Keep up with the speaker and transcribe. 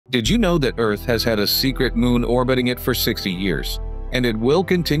Did you know that Earth has had a secret moon orbiting it for 60 years, and it will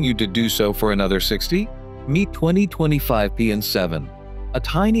continue to do so for another 60? Meet 2025 PN7, a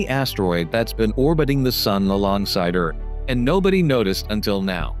tiny asteroid that's been orbiting the Sun alongside Earth, and nobody noticed until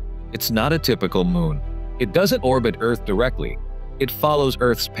now. It's not a typical moon. It doesn't orbit Earth directly. It follows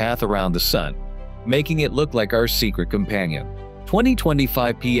Earth's path around the Sun, making it look like our secret companion.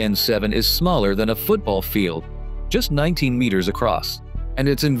 2025 PN7 is smaller than a football field, just 19 meters across, and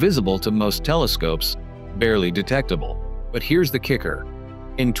it's invisible to most telescopes, barely detectable. But here's the kicker.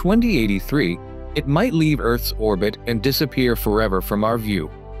 In 2083, it might leave Earth's orbit and disappear forever from our view.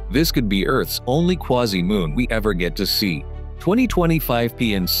 This could be Earth's only quasi-moon we ever get to see. 2025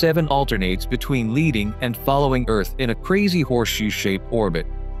 PN7 alternates between leading and following Earth in a crazy horseshoe-shaped orbit.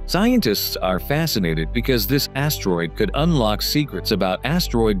 Scientists are fascinated because this asteroid could unlock secrets about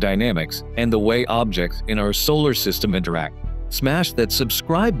asteroid dynamics and the way objects in our solar system interact. Smash that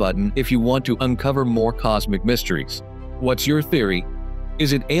subscribe button if you want to uncover more cosmic mysteries. What's your theory?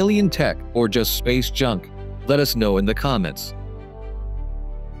 Is it alien tech or just space junk? Let us know in the comments.